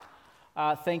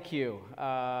Thank you.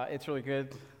 It's really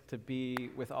good to be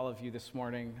with all of you this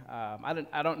morning.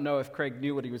 I don't know if Craig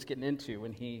knew what he was getting into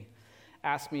when he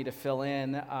asked me to fill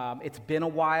in. It's been a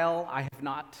while. I have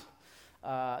not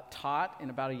taught in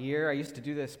about a year. I used to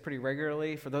do this pretty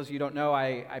regularly. For those of you who don't know,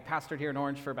 I pastored here in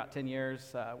Orange for about 10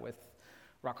 years with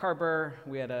Rock Harbor.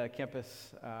 We had a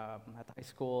campus at the high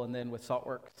school, and then with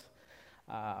Saltworks.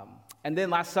 And then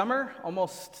last summer,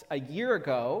 almost a year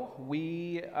ago,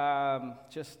 we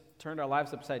just turned our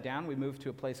lives upside down. We moved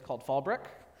to a place called Fallbrook,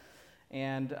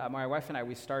 and my wife and I,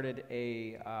 we started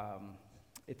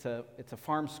it's a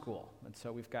farm school, and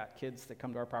so we've got kids that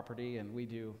come to our property, and we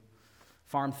do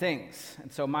farm things.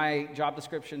 And so my job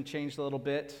description changed a little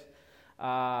bit.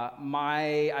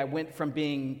 I went from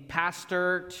being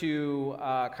pastor to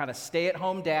kind of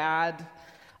stay-at-home dad,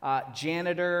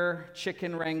 janitor,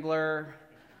 chicken wrangler,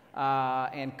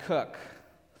 and cook,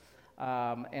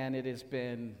 and it has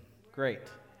been great.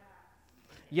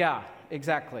 Yeah,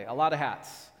 exactly. A lot of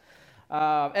hats.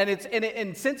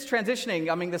 And since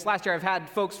transitioning, I mean, this last year I've had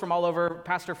folks from all over,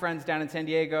 pastor friends down in San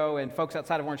Diego and folks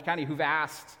outside of Orange County who've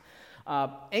asked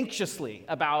anxiously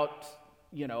about,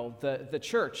 the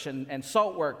church and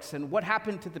Saltworks and what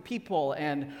happened to the people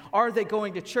and are they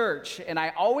going to church? And I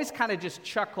always kind of just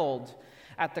chuckled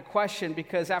at the question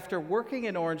because after working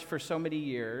in Orange for so many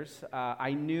years,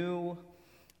 I knew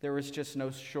there was just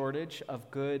no shortage of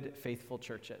good, faithful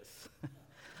churches.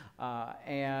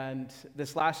 And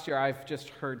this last year, I've just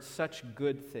heard such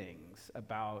good things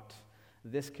about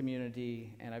this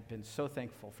community, and I've been so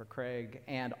thankful for Craig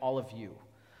and all of you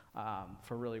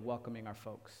for really welcoming our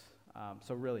folks.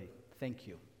 So really, thank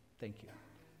you. Thank you.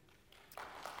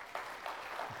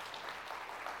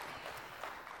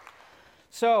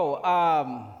 So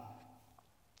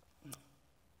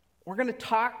we're going to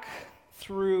talk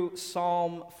through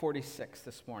Psalm 46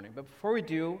 this morning, but before we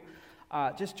do,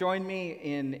 just join me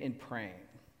in praying.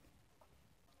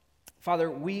 Father,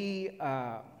 we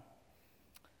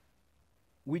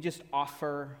just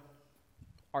offer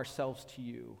ourselves to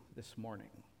you this morning.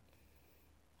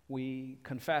 We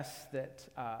confess that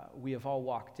we have all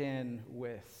walked in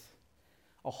with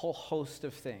a whole host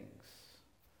of things,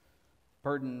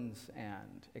 burdens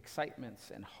and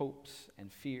excitements and hopes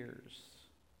and fears.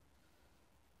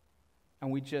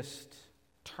 And we just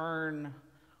turn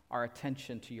our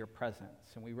attention to your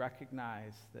presence, and we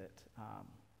recognize that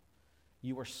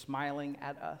you are smiling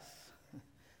at us.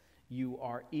 You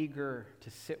are eager to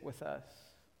sit with us.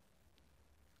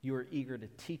 You are eager to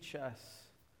teach us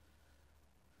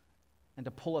and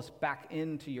to pull us back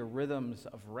into your rhythms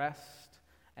of rest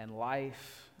and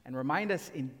life and remind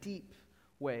us in deep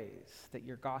ways that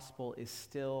your gospel is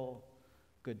still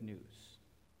good news.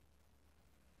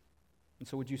 And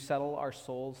so would you settle our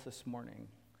souls this morning?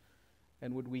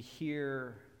 And would we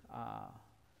hear,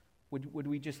 would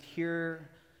we just hear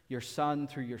your Son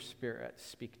through your Spirit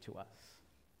speak to us?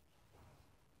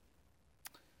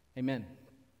 Amen.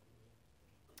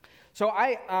 So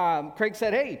Craig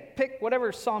said, hey, pick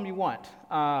whatever psalm you want,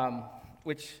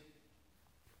 which,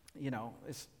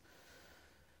 is,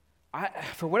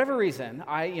 for whatever reason,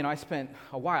 I spent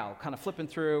a while kind of flipping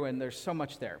through, and there's so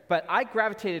much there. But I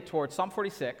gravitated towards Psalm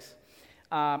 46.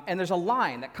 And there's a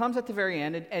line that comes at the very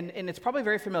end, and it's probably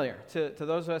very familiar to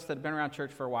those of us that have been around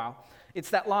church for a while.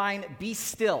 It's that line, be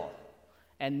still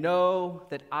and know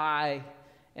that I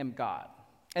am God.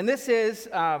 And this is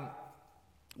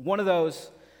one of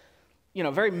those,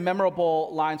 very memorable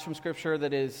lines from Scripture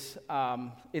that is,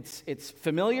 it's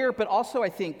familiar, but also I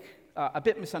think a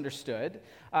bit misunderstood.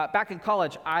 Back in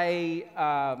college, I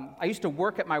used to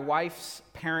work at my wife's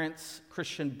parents'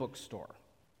 Christian bookstore.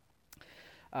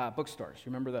 Bookstores, you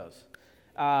remember those?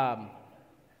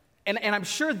 And I'm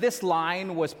sure this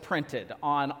line was printed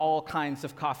on all kinds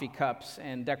of coffee cups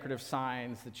and decorative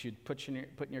signs that you'd put in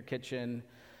your kitchen.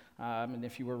 And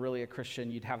if you were really a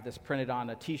Christian, you'd have this printed on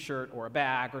a T-shirt or a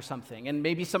bag or something. And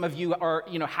maybe some of you are,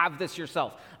 have this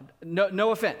yourself.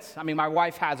 No offense. I mean, my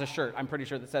wife has a shirt, I'm pretty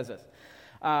sure, that says this.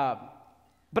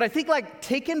 But I think,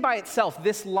 taken by itself,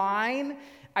 this line,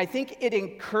 I think it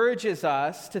encourages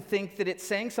us to think that it's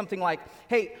saying something like,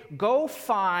 hey, go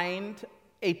find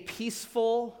a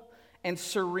peaceful and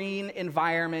serene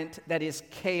environment that is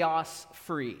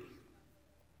chaos-free.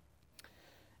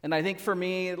 And I think for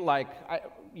me, in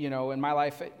my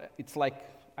life, it's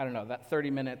that 30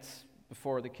 minutes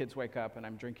before the kids wake up and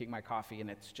I'm drinking my coffee and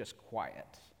it's just quiet.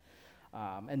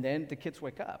 And then the kids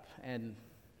wake up and,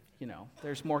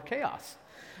 there's more chaos.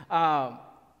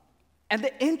 And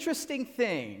the interesting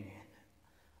thing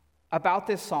about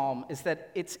this psalm is that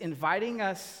it's inviting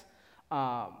us,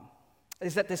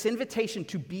 is that this invitation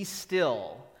to be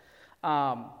still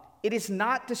it is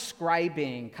not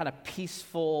describing kind of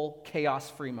peaceful,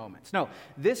 chaos-free moments. No,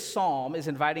 this psalm is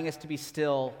inviting us to be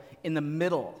still in the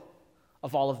middle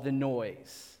of all of the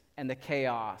noise and the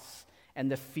chaos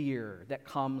and the fear that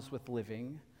comes with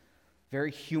living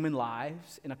very human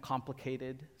lives in a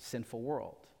complicated, sinful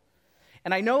world.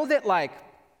 And I know that, like,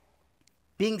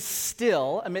 being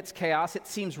still amidst chaos, it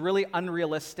seems really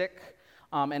unrealistic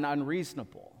and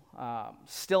unreasonable.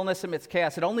 Stillness amidst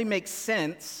chaos, it only makes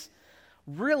sense,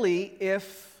 really,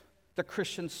 if the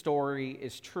Christian story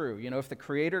is true. You know, if the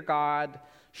Creator God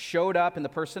showed up in the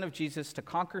person of Jesus to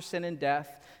conquer sin and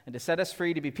death and to set us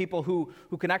free, to be people who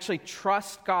can actually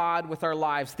trust God with our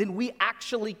lives, then we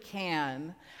actually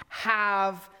can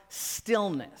have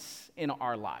stillness in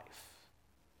our life.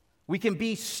 We can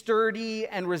be sturdy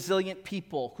and resilient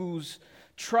people whose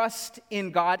trust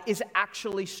in God is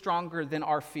actually stronger than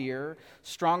our fear,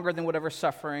 stronger than whatever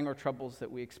suffering or troubles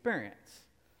that we experience.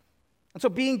 And so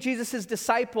being Jesus'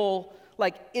 disciple,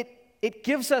 like, it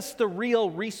gives us the real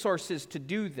resources to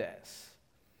do this.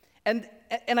 And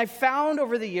I found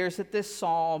over the years that this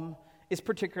psalm is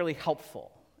particularly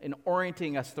helpful in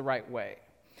orienting us the right way.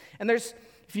 And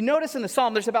if you notice in the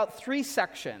psalm, there's about 3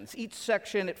 sections. Each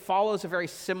section, it follows a very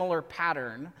similar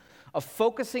pattern of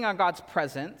focusing on God's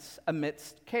presence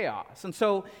amidst chaos. And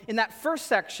so in that first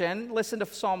section, listen to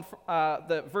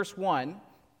the verse 1.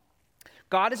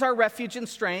 God is our refuge and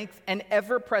strength and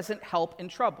ever-present help in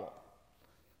trouble.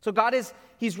 So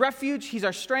He's refuge, He's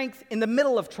our strength in the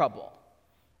middle of trouble,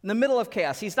 in the middle of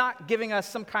chaos. He's not giving us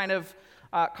some kind of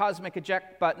cosmic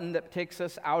eject button that takes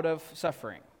us out of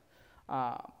suffering.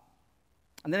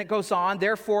 And then it goes on,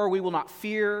 therefore we will not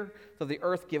fear, though the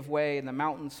earth give way and the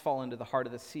mountains fall into the heart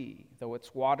of the sea, though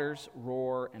its waters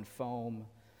roar and foam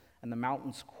and the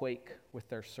mountains quake with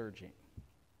their surging.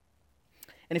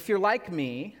 And if you're like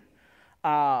me,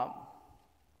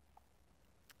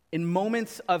 in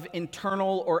moments of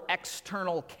internal or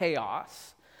external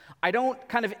chaos, I don't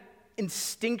kind of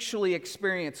instinctually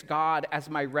experience God as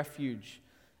my refuge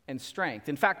and strength.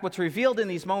 In fact, what's revealed in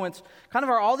these moments kind of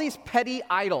are all these petty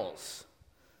idols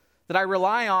that I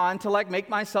rely on to, like, make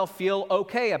myself feel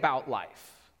okay about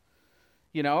life.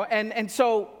 You know, and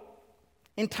so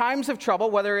in times of trouble,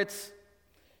 whether it's,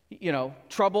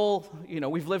 trouble,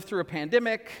 we've lived through a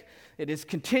pandemic, it is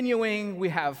continuing, we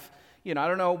have, I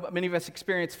don't know, many of us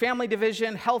experience family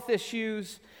division, health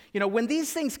issues. When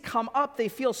these things come up, they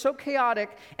feel so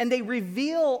chaotic, and they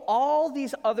reveal all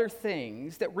these other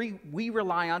things that we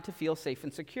rely on to feel safe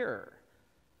and secure.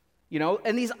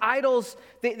 And these idols,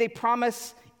 they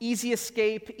promise easy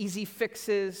escape, easy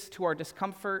fixes to our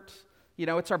discomfort.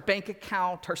 It's our bank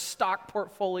account, our stock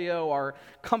portfolio, our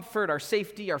comfort, our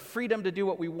safety, our freedom to do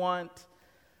what we want.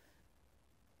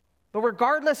 But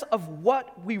regardless of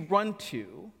what we run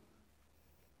to,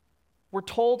 we're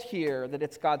told here that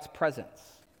it's God's presence.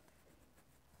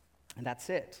 And that's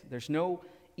it. There's no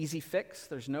easy fix.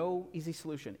 There's no easy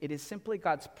solution. It is simply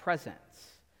God's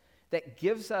presence that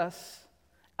gives us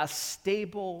a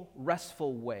stable,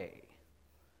 restful way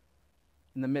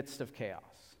in the midst of chaos.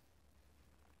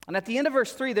 And at the end of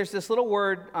verse 3, there's this little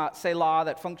word, Selah,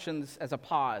 that functions as a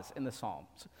pause in the psalm.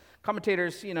 So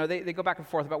commentators, they go back and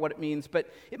forth about what it means,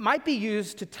 but it might be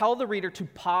used to tell the reader to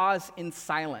pause in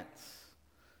silence,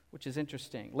 which is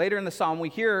interesting. Later in the psalm, we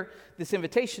hear this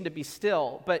invitation to be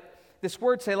still, but this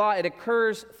word Selah, it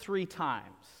occurs 3 times.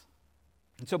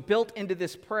 And so built into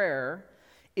this prayer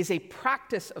is a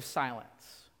practice of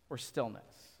silence or stillness.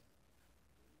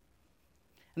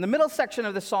 In the middle section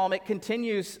of the psalm, it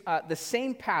continues the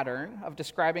same pattern of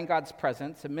describing God's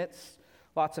presence amidst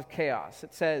lots of chaos.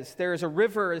 It says, there is a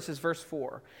river, this is verse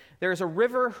 4, there is a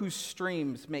river whose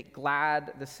streams make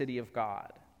glad the city of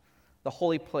God, the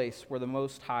holy place where the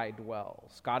Most High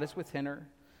dwells. God is within her.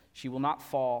 She will not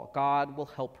fall. God will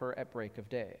help her at break of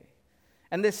day.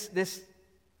 And this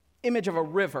image of a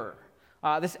river,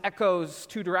 this echoes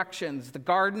 2 directions, the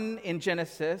garden in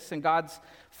Genesis and God's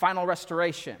final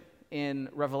restoration in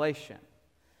Revelation.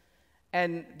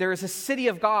 And there is a city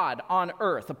of God on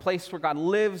earth, a place where God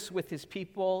lives with his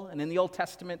people. And in the Old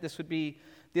Testament, this would be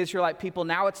the Israelite people.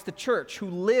 Now it's the church who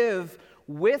live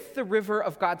with the river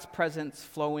of God's presence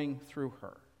flowing through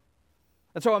her.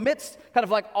 And so amidst kind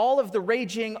of like all of the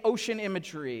raging ocean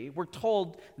imagery, we're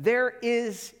told there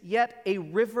is yet a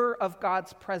river of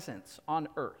God's presence on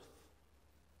earth.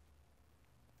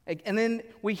 And then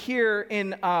we hear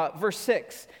in verse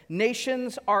 6,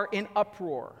 nations are in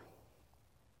uproar,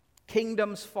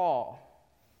 kingdoms fall.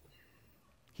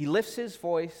 He lifts his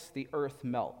voice, the earth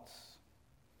melts.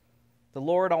 The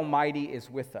Lord Almighty is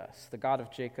with us. The God of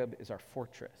Jacob is our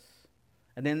fortress.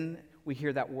 And then we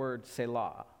hear that word,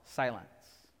 Selah, silence.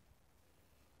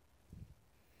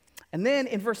 And then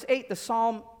in verse 8, the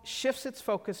psalm shifts its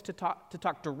focus to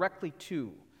talk directly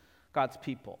to God's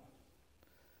people.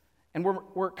 And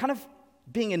we're kind of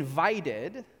being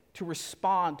invited to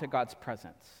respond to God's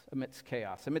presence amidst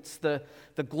chaos, amidst the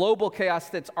global chaos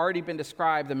that's already been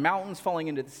described, the mountains falling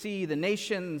into the sea, the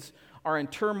nations are in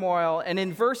turmoil. And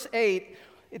in verse 8,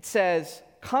 it says,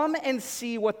 "Come and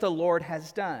see what the Lord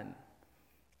has done,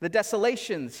 the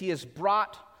desolations he has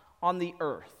brought on the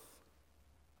earth."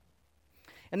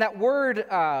 And that word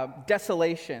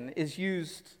desolation is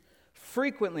used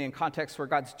frequently in contexts where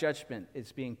God's judgment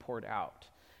is being poured out.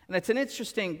 And it's an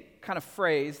interesting kind of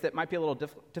phrase that might be a little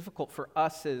difficult for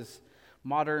us as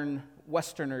modern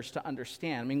Westerners to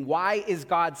understand. I mean, why is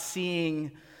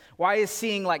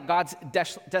seeing like God's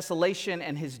desolation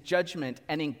and his judgment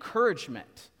an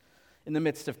encouragement in the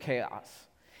midst of chaos?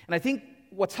 And I think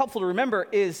what's helpful to remember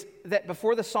is that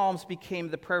before the Psalms became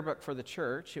the prayer book for the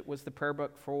church, it was the prayer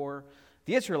book for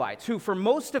the Israelites, who for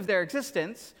most of their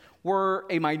existence were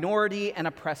a minority and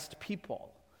oppressed people.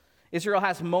 Israel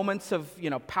has moments of,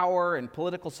 power and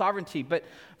political sovereignty, but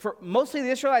for mostly the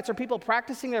Israelites are people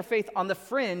practicing their faith on the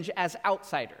fringe as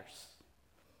outsiders.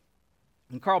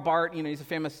 And Karl Barth, he's a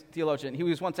famous theologian. He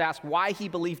was once asked why he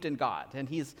believed in God, and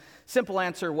his simple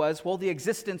answer was, the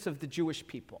existence of the Jewish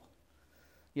people.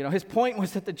 His point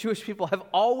was that the Jewish people have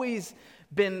always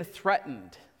been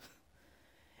threatened.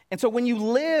 And so when you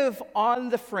live on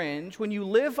the fringe, when you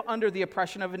live under the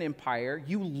oppression of an empire,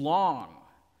 you long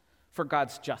for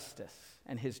God's justice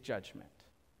and his judgment.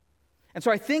 And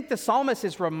so I think the psalmist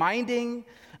is reminding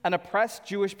an oppressed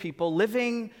Jewish people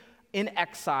living in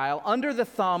exile under the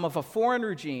thumb of a foreign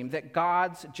regime that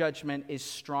God's judgment is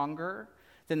stronger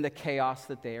than the chaos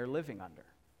that they are living under.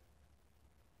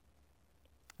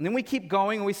 And then we keep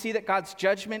going and we see that God's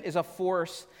judgment is a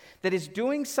force that is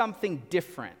doing something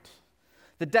different.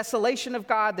 The desolation of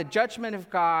God, the judgment of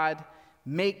God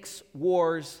makes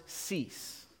wars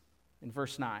cease. In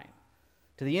verse 9.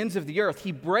 To the ends of the earth,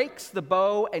 he breaks the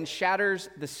bow and shatters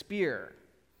the spear.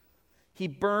 He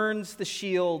burns the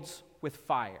shields with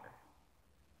fire.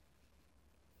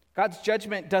 God's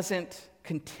judgment doesn't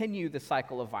continue the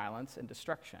cycle of violence and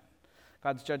destruction.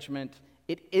 God's judgment,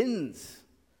 it ends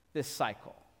this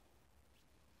cycle.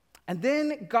 And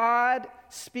then God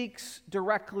speaks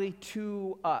directly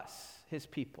to us, his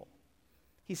people.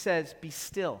 He says, "Be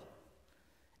still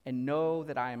and know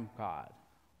that I am God.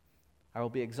 I will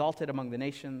be exalted among the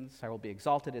nations. I will be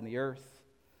exalted in the earth.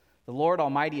 The Lord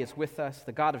Almighty is with us.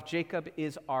 The God of Jacob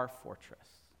is our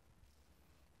fortress."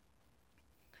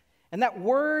 And that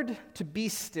word, to be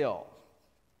still,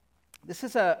 this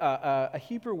is a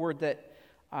Hebrew word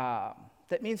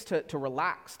that means to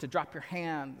relax, to drop your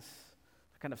hands,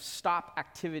 to kind of stop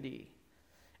activity.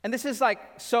 And this is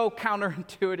so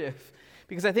counterintuitive,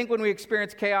 because I think when we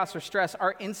experience chaos or stress,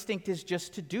 our instinct is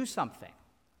just to do something.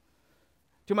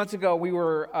 2 months ago, we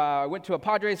went to a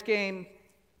Padres game,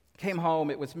 came home,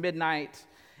 it was midnight,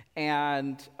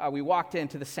 and we walked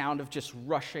into the sound of just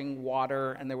rushing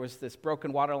water, and there was this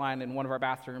broken water line in one of our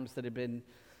bathrooms that had been,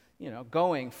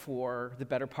 going for the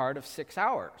better part of 6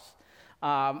 hours.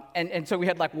 And so we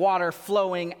had water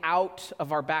flowing out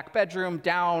of our back bedroom,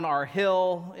 down our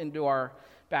hill, into our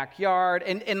backyard,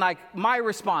 and my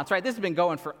response, right, this has been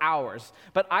going for hours,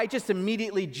 but I just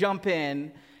immediately jump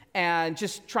in and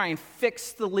just try and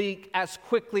fix the leak as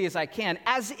quickly as I can,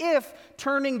 as if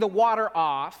turning the water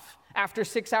off after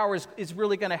 6 hours is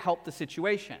really going to help the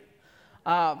situation.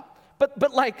 But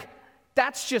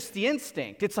that's just the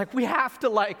instinct. It's we have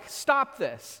to stop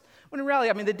this. When in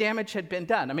reality, the damage had been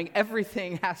done.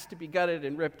 Everything has to be gutted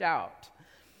and ripped out.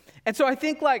 And so I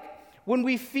think when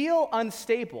we feel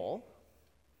unstable,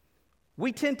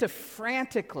 we tend to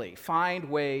frantically find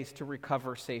ways to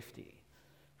recover safety.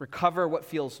 Recover what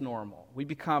feels normal. We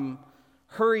become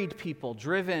hurried people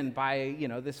driven by,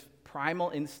 this primal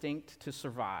instinct to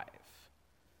survive.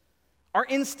 Our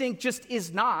instinct just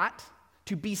is not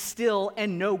to be still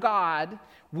and know God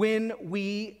when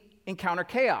we encounter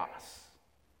chaos.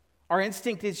 Our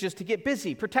instinct is just to get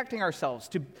busy protecting ourselves,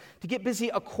 to get busy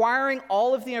acquiring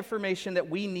all of the information that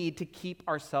we need to keep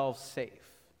ourselves safe.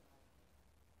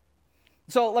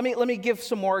 So let me give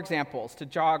some more examples to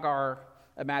jog our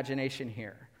imagination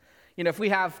here. If we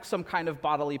have some kind of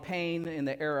bodily pain in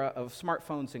the era of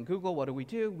smartphones and Google, what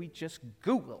do? We just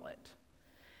Google it.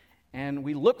 And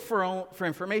we look for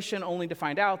information only to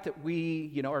find out that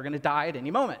we, are going to die at any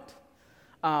moment.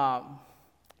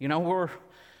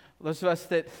 Those of us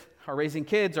that are raising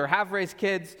kids or have raised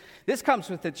kids, this comes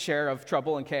with its share of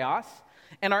trouble and chaos.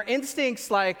 And our instincts,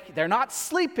 they're not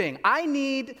sleeping. I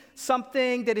need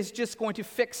something that is just going to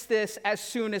fix this as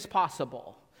soon as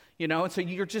possible. And so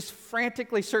you're just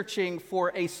frantically searching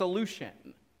for a solution,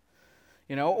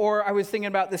 Or I was thinking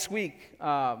about this week,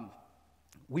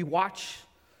 we watch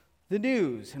the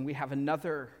news and we have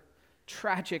another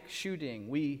tragic shooting.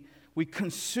 We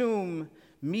consume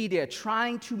media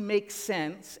trying to make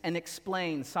sense and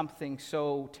explain something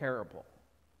so terrible.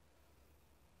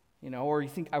 Or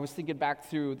I was thinking back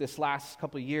through this last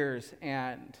couple of years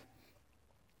and,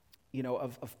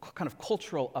 of kind of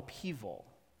cultural upheaval.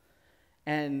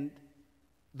 And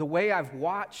the way I've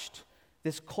watched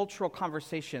this cultural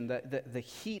conversation, the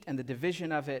heat and the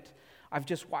division of it, I've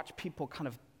just watched people kind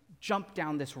of jump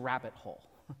down this rabbit hole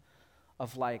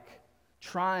of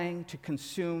trying to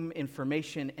consume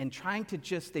information and trying to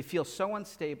they feel so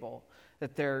unstable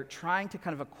that they're trying to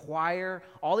kind of acquire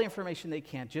all the information they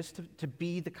can just to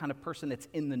be the kind of person that's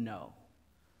in the know.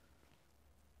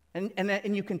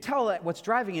 And you can tell that what's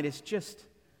driving it is just,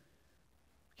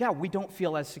 we don't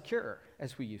feel as secure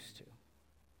as we used to.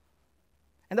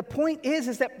 And the point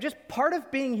is that just part of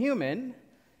being human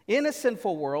in a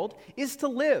sinful world is to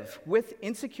live with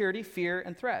insecurity, fear,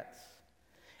 and threats.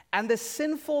 And the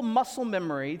sinful muscle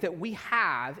memory that we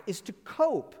have is to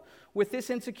cope with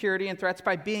this insecurity and threats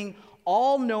by being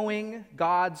all-knowing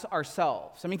gods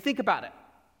ourselves. I mean, think about it.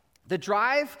 The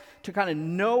drive to kind of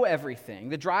know everything,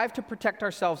 the drive to protect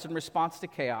ourselves in response to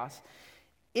chaos,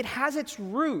 it has its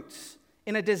roots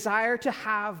in a desire to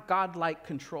have godlike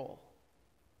control.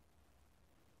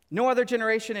 No other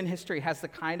generation in history has the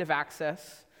kind of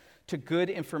access to good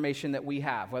information that we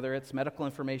have, whether it's medical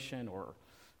information or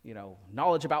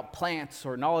knowledge about plants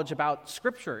or knowledge about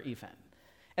scripture even.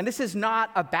 And this is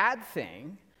not a bad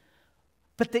thing,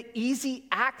 but the easy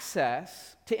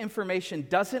access to information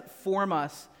doesn't form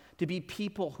us to be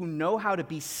people who know how to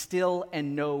be still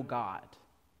and know God.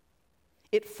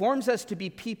 It forms us to be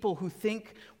people who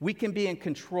think we can be in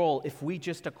control if we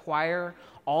just acquire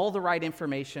all the right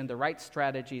information, the right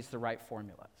strategies, the right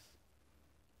formulas.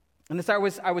 And as I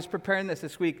was preparing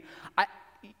this week,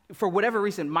 for whatever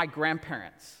reason, my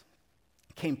grandparents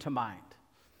came to mind.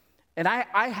 And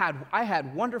I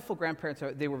had wonderful grandparents.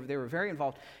 They were very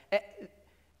involved.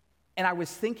 And I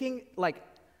was thinking,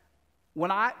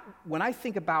 when I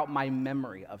think about my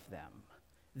memory of them,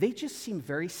 they just seem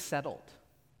very settled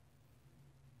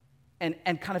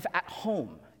and kind of at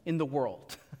home in the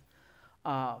world.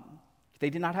 They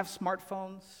did not have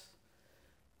smartphones.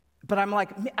 But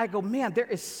I go, man, there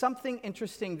is something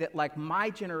interesting that my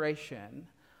generation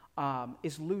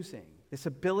is losing. This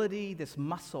ability, this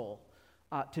muscle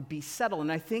to be settled.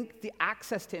 And I think the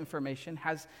access to information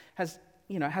has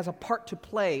a part to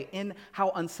play in how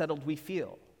unsettled we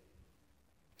feel.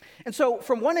 And so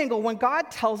from one angle, when God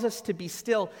tells us to be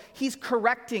still, he's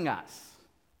correcting us.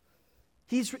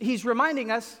 He's reminding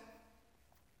us,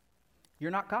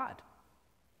 you're not God.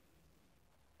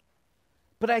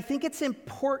 But I think it's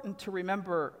important to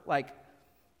remember,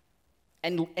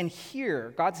 and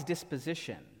hear God's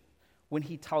disposition when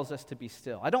he tells us to be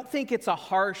still. I don't think it's a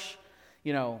harsh,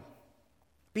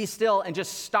 be still and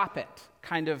just stop it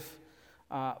kind of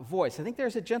voice. I think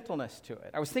there's a gentleness to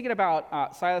it. I was thinking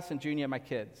about Silas and Junia, my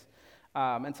kids.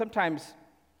 And sometimes,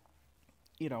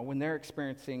 when they're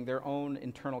experiencing their own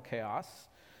internal chaos,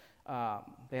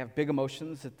 they have big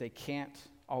emotions that they can't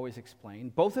always explain.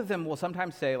 Both of them will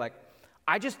sometimes say,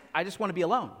 I just want to be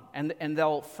alone. And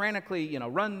they'll frantically,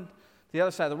 run to the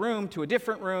other side of the room to a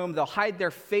different room. They'll hide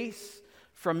their face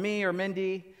from me or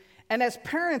Mindy. And as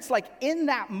parents, in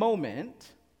that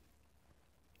moment,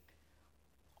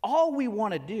 all we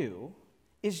want to do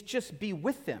is just be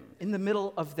with them in the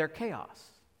middle of their chaos.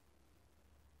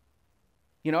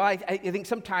 I think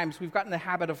sometimes we've gotten the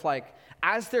habit of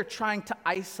as they're trying to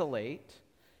isolate,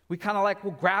 we kind of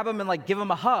we'll grab them and give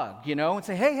them a hug, and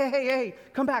say, hey,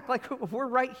 come back, we're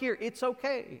right here, it's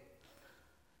okay.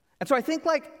 And so I think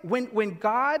when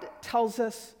God tells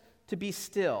us to be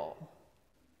still,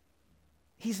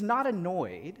 he's not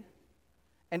annoyed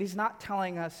and he's not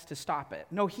telling us to stop it.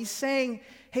 No, he's saying,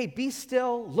 hey, be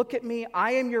still, look at me,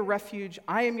 I am your refuge,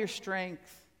 I am your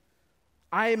strength,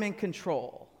 I am in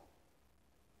control.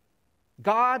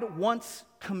 God wants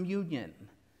communion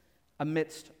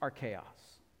amidst our chaos.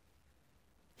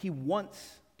 He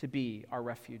wants to be our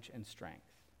refuge and strength.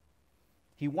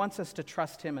 He wants us to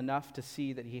trust him enough to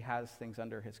see that he has things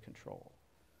under his control.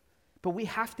 But we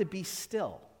have to be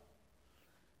still.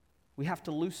 We have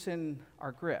to loosen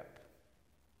our grip.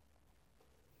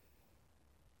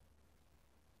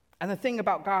 And the thing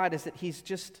about God is that he's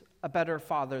just a better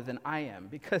father than I am,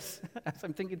 because as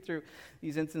I'm thinking through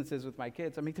these instances with my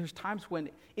kids, there's times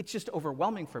when it's just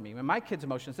overwhelming for me. When my kids'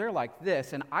 emotions, they're like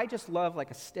this, and I just love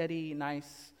a steady,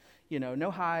 nice,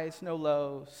 no highs, no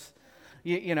lows,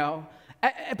 you know.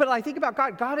 But I think about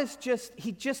God. God is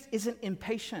he just isn't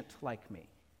impatient like me.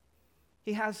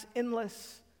 He has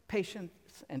endless patience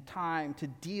and time to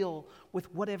deal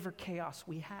with whatever chaos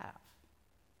we have.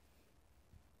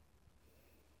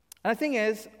 And the thing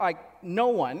is, like, no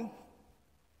one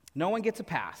gets a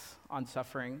pass on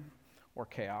suffering or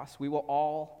chaos. We will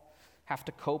all have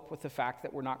to cope with the fact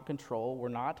that we're not in control, we're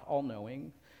not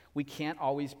all-knowing. We can't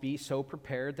always be so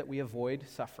prepared that we avoid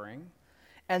suffering.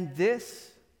 And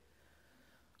this,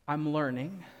 I'm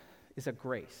learning, is a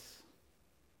grace.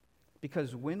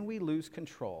 Because when we lose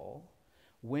control,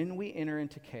 when we enter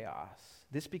into chaos,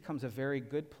 this becomes a very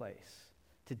good place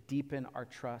to deepen our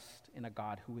trust in a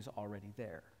God who is already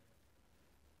there.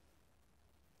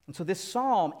 And so this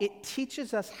psalm, it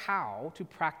teaches us how to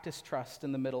practice trust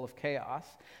in the middle of chaos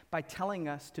by telling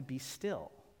us to be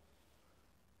still,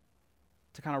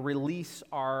 to kind of release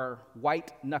our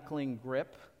white-knuckling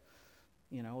grip,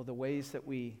 you know, the ways that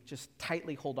we just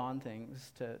tightly hold on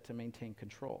things to maintain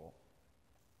control.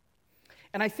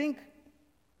 And I think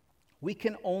we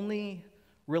can only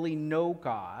really know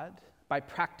God by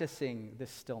practicing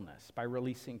this stillness, by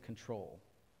releasing control.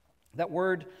 That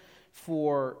word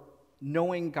for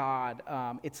knowing God,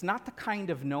 it's not the kind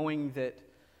of knowing that,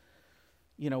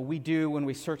 you know, we do when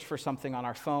we search for something on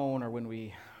our phone or when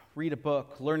we read a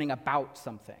book, learning about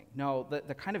something. No,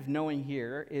 the kind of knowing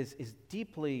here is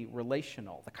deeply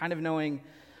relational. The kind of knowing,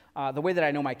 the way that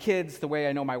I know my kids, the way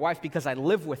I know my wife, because I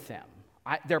live with them.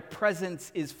 Their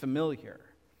presence is familiar.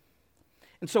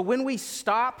 And so when we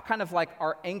stop kind of like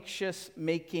our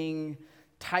anxious-making,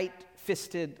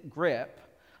 tight-fisted grip,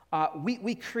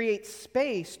 we create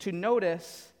space to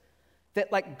notice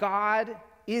that, like, God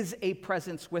is a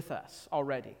presence with us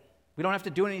already. We don't have to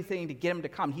do anything to get him to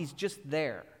come. He's just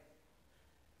there.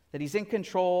 That he's in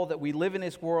control, that we live in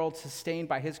his world sustained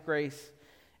by his grace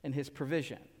and his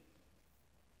provision.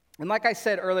 And like I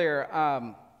said earlier,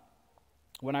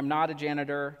 when I'm not a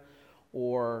janitor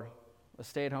or a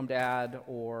stay-at-home dad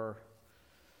or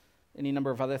any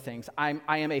number of other things, I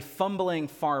am a fumbling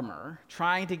farmer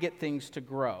trying to get things to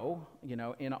grow, you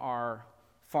know, in our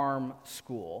farm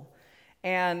school.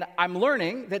 And I'm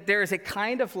learning that there is a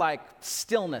kind of like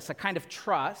stillness, a kind of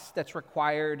trust that's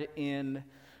required in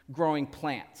growing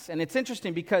plants. And it's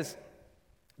interesting because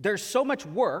there's so much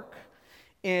work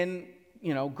in,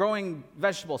 you know, growing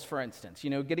vegetables, for instance, you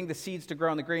know, getting the seeds to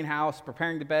grow in the greenhouse,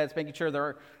 preparing the beds, making sure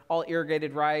they're all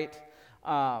irrigated right.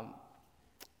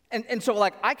 And so,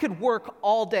 like, I could work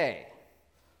all day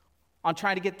on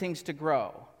trying to get things to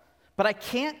grow, but I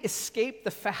can't escape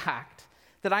the fact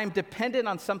that I'm dependent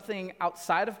on something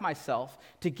outside of myself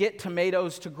to get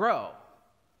tomatoes to grow.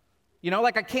 You know,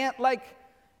 like, I can't, like,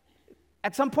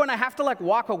 at some point I have to, like,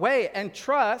 walk away and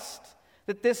trust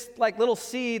that this, like, little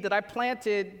seed that I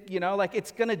planted, you know, like,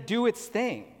 it's going to do its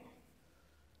thing.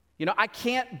 You know, I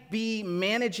can't be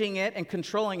managing it and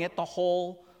controlling it the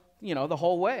whole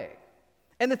way.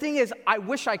 And the thing is, I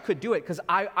wish I could do it because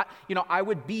I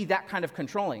would be that kind of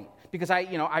controlling because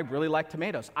I really like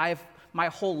tomatoes. My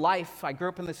whole life, I grew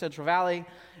up in the Central Valley.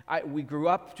 We grew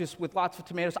up just with lots of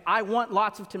tomatoes. I want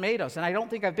lots of tomatoes, and I don't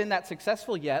think I've been that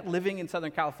successful yet living in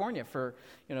Southern California for,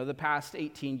 you know, the past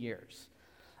 18 years.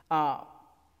 But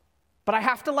I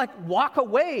have to, like, walk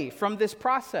away from this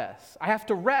process. I have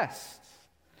to rest.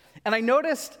 And I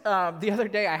noticed the other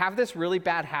day I have this really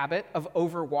bad habit of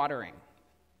overwatering,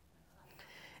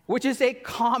 which is a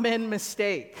common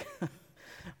mistake.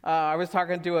 I was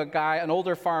talking to a guy, an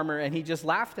older farmer, and he just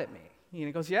laughed at me. He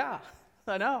goes, "Yeah,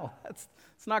 I know. It's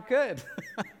not good."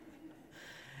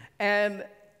 And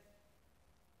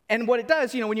what it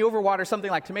does, you know, when you overwater something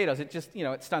like tomatoes, it just, you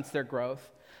know, it stunts their growth.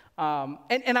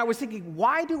 And I was thinking,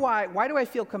 why do I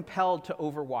feel compelled to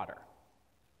overwater?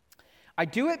 I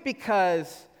do it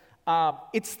because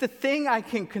it's the thing I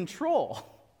can control,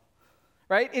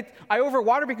 right? I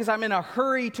overwater because I'm in a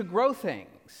hurry to grow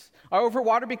things. I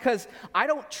overwater because I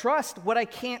don't trust what I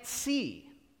can't see.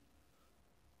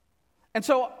 And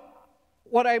so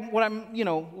what I'm you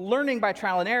know, learning by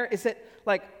trial and error is that,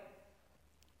 like,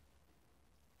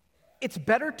 it's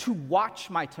better to watch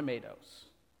my tomatoes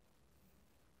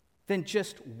than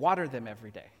just water them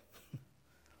every day.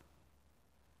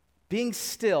 Being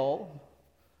still,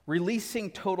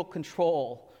 releasing total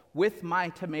control with my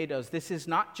tomatoes, this is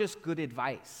not just good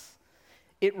advice.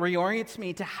 It reorients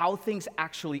me to how things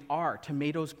actually are.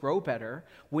 Tomatoes grow better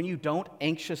when you don't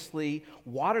anxiously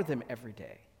water them every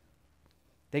day.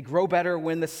 They grow better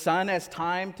when the sun has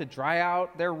time to dry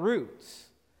out their roots.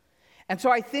 And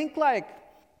so I think, like,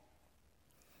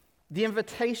 the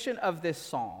invitation of this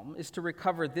psalm is to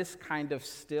recover this kind of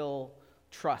still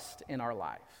trust in our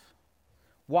life.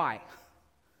 Why?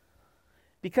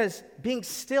 Because being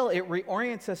still, it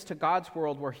reorients us to God's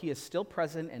world where he is still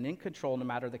present and in control no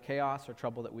matter the chaos or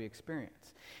trouble that we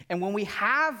experience. And when we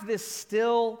have this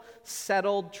still,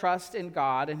 settled trust in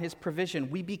God and his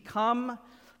provision, we become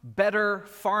better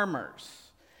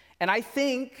farmers. And I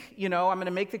think, I'm going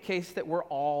to make the case that we're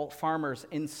all farmers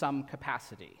in some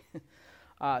capacity.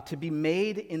 To be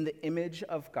made in the image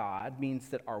of God means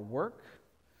that our work,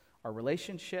 our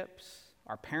relationships,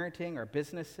 our parenting, our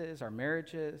businesses, our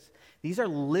marriages, these are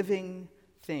living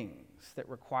things that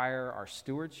require our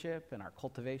stewardship and our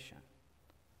cultivation.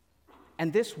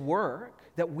 And this work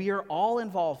that we are all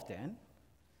involved in,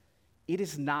 it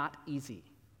is not easy.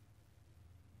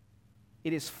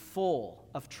 It is full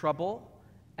of trouble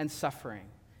and suffering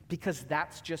because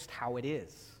that's just how it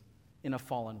is in a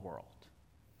fallen world.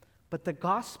 But the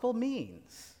gospel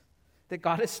means that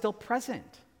God is still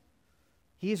present.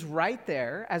 He's right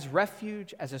there as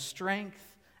refuge, as a strength,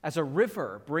 as a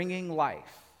river bringing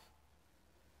life.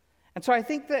 And so I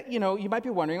think that, you might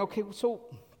be wondering, okay,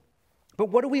 but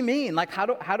what do we mean? Like,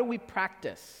 how do we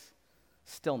practice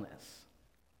stillness?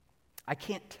 I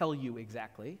can't tell you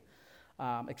exactly,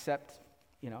 except,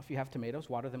 if you have tomatoes,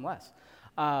 water them less.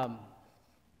 But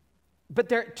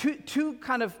there are two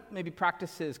kind of maybe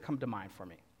practices come to mind for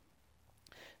me.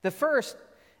 The first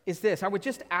is this. I would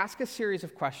just ask a series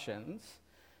of questions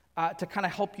to kind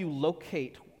of help you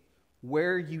locate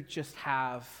where you just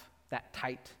have that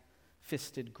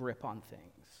tight-fisted grip on things.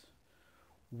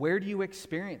 Where do you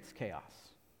experience chaos?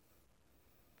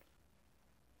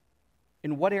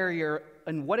 In what area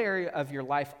of your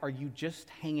life are you just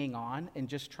hanging on and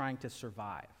just trying to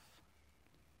survive?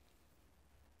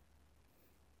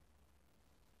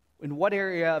 In what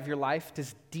area of your life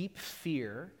does deep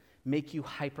fear make you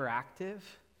hyperactive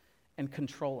and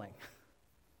controlling?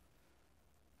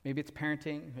 Maybe it's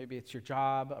parenting, maybe it's your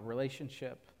job, a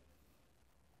relationship.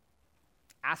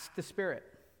 Ask the Spirit.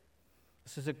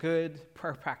 This is a good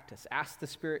prayer practice. Ask the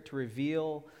Spirit to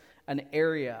reveal an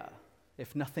area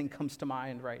if nothing comes to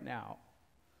mind right now.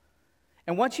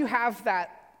 And once you have that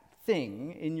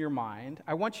thing in your mind,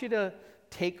 I want you to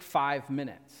take 5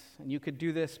 minutes. And you could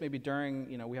do this maybe during,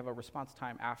 we have a response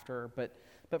time after, but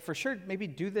for sure, maybe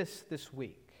do this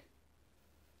week.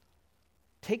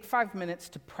 Take 5 minutes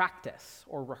to practice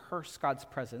or rehearse God's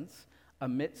presence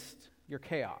amidst your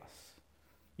chaos.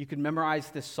 You could memorize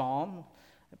this psalm,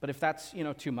 but if that's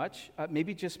too much,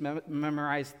 maybe just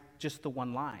memorize just the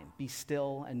one line: "Be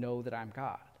still and know that I'm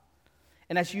God."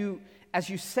 And as you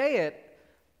say it,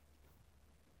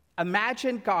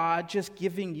 imagine God just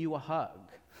giving you a hug,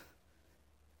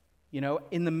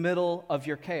 in the middle of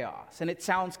your chaos. And it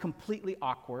sounds completely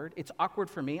awkward. It's awkward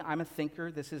for me. I'm a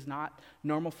thinker. This is not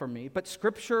normal for me. But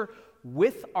Scripture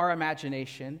with our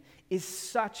imagination is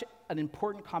such an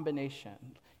important combination.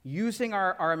 Using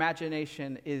our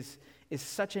imagination is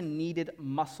such a needed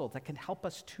muscle that can help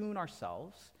us tune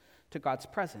ourselves to God's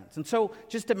presence. And so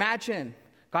just imagine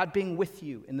God being with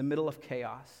you in the middle of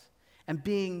chaos and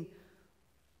being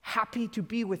happy to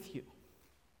be with you.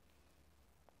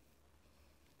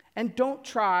 And don't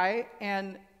try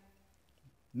and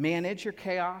manage your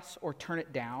chaos or turn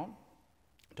it down.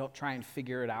 Don't try and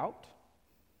figure it out.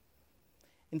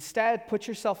 Instead, put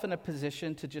yourself in a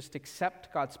position to just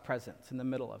accept God's presence in the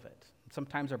middle of it.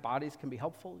 Sometimes our bodies can be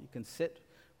helpful. You can sit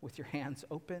with your hands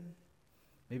open.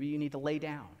 Maybe you need to lay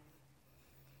down.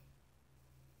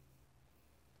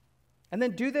 And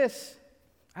then do this,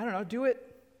 do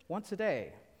it once a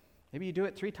day. Maybe you do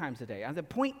it 3 times a day. And the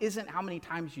point isn't how many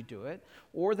times you do it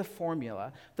or the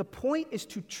formula. The point is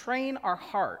to train our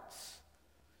hearts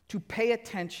to pay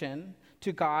attention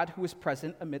to God who is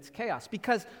present amidst chaos.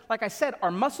 Because, like I said,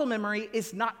 our muscle memory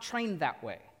is not trained that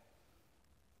way.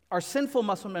 Our sinful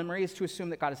muscle memory is to assume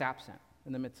that God is absent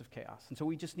in the midst of chaos. And so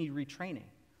we just need retraining.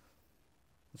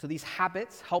 And so these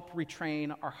habits help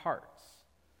retrain our hearts.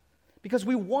 Because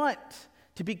we want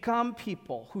to become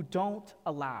people who don't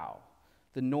allow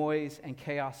the noise and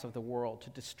chaos of the world to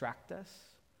distract us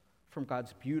from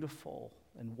God's beautiful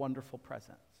and wonderful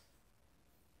presence.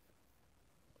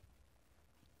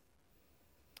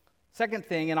 Second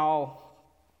thing, and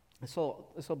this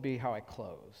will be how I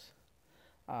close.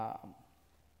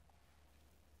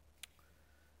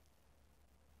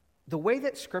 The way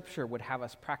that Scripture would have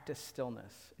us practice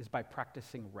stillness is by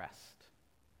practicing rest.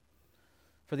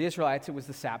 For the Israelites, it was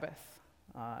the Sabbath.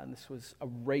 And this was a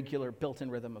regular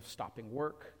built-in rhythm of stopping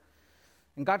work.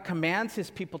 And God commands his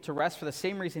people to rest for the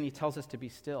same reason he tells us to be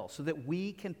still, so that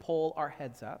we can pull our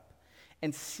heads up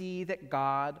and see that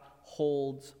God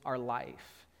holds our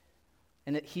life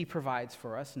and that he provides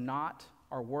for us, not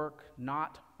our work,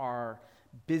 not our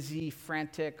busy,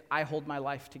 frantic, I hold my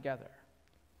life together.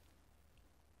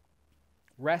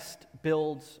 Rest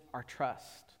builds our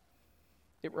trust.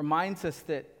 It reminds us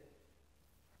that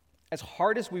as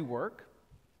hard as we work,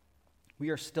 we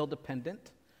are still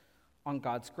dependent on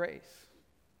God's grace.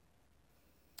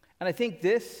 And I think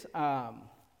this, I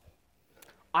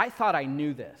thought I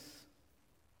knew this.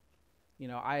 You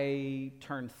know, I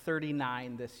turned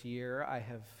 39 this year. I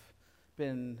have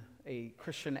been a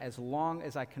Christian as long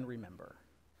as I can remember.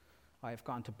 I have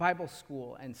gone to Bible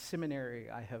school and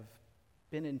seminary. I have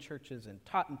been in churches and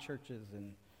taught in churches,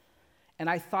 and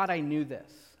I thought I knew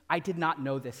this. I did not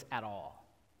know this at all.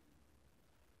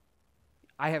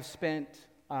 I have spent,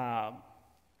 like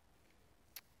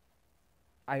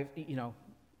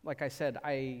I said,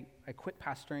 I quit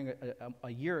pastoring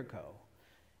a year ago,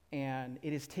 and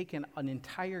it has taken an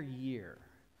entire year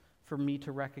for me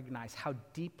to recognize how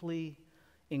deeply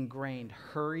ingrained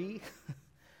hurry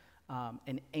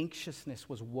and anxiousness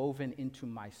was woven into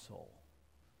my soul.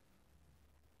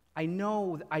 I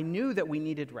knew that we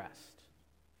needed rest.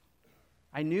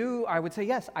 I would say,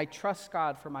 yes, I trust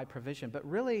God for my provision, but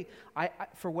really,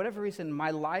 for whatever reason,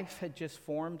 my life had just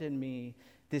formed in me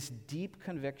this deep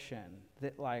conviction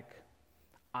that,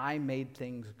 I made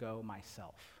things go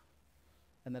myself,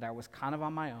 and that I was kind of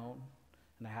on my own,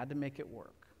 and I had to make it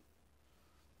work.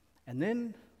 And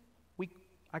then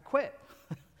I quit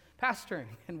pastoring,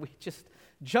 and we just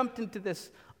jumped into this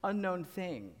unknown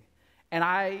thing. And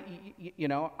I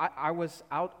was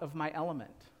out of my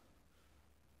element.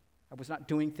 I was not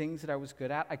doing things that I was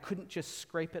good at. I couldn't just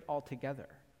scrape it all together.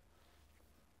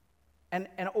 And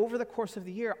over the course of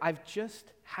the year, I've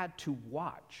just had to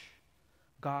watch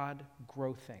God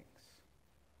grow things.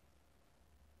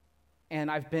 And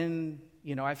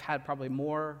I've had probably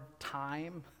more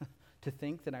time to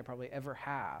think than I probably ever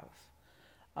have.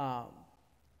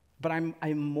 But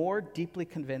I'm more deeply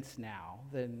convinced now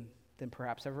than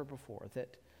perhaps ever before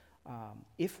that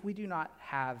if we do not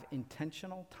have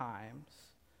intentional times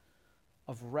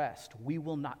of rest, we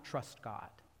will not trust God.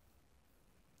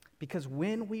 Because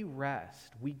when we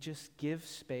rest, we just give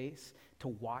space to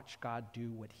watch God do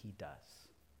what he does.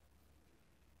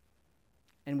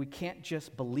 And we can't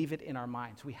just believe it in our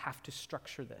minds. We have to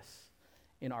structure this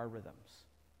in our rhythms.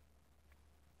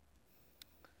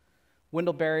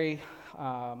 Wendell Berry,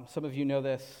 some of you know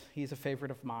this. He's a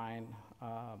favorite of mine.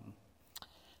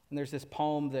 And there's this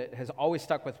poem that has always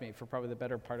stuck with me for probably the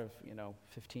better part of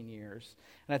 15 years.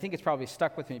 And I think it's probably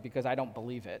stuck with me because I don't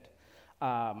believe it.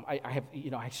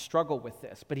 I struggle with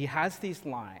this. But he has these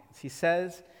lines. He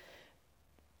says,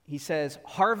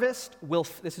 harvest will,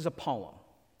 this is a poem,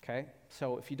 okay?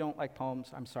 So if you don't like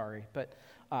poems, I'm sorry, but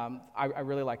I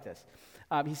really like this.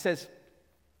 He says,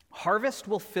 harvest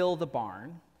will fill the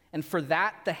barn, and for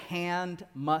that the hand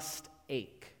must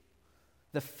ache.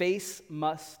 The face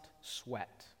must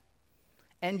sweat.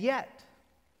 And yet,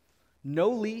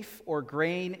 no leaf or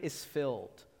grain is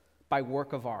filled by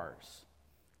work of ours.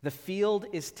 The field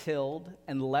is tilled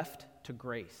and left to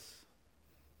grace.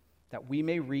 That we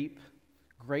may reap,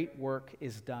 great work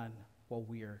is done while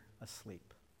we're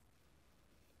asleep.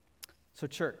 So,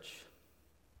 church,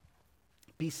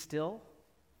 be still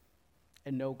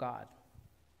and know God.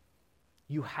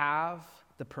 You have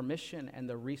the permission and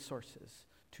the resources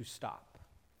to stop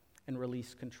and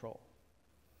release control.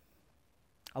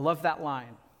 I love that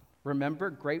line. Remember,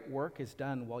 great work is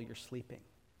done while you're sleeping.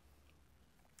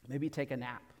 Maybe take a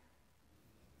nap.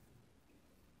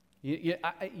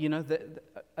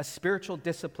 A spiritual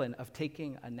discipline of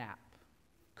taking a nap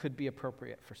could be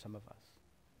appropriate for some of us.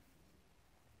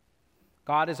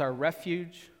 God is our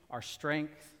refuge, our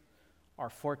strength, our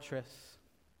fortress.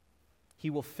 He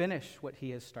will finish what he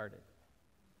has started,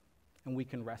 and we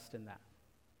can rest in that.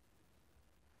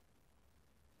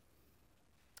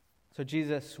 So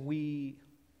Jesus, we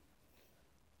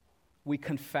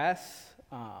confess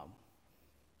our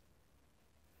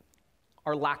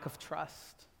lack of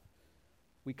trust.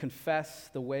 We confess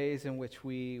the ways in which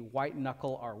we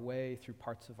white-knuckle our way through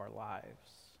parts of our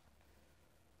lives.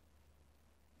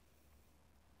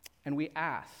 And we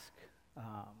ask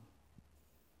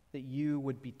that you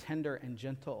would be tender and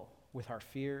gentle with our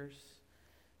fears,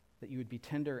 that you would be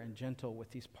tender and gentle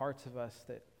with these parts of us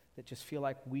that just feel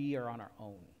like we are on our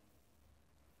own.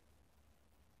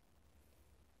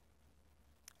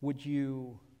 Would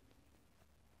you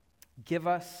give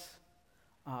us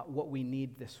what we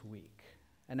need this week?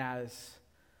 And as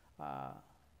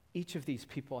each of these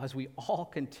people, as we all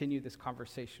continue this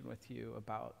conversation with you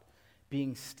about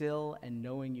being still and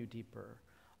knowing you deeper,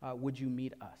 would you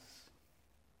meet us?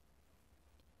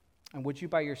 And would you,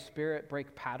 by your Spirit,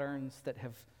 break patterns that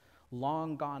have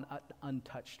long gone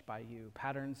untouched by you,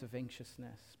 patterns of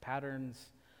anxiousness, patterns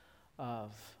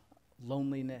of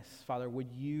loneliness. Father,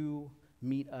 would you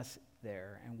meet us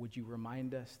there, and would you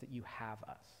remind us that you have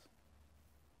us?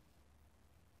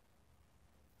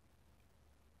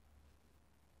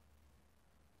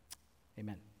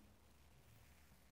 Amen.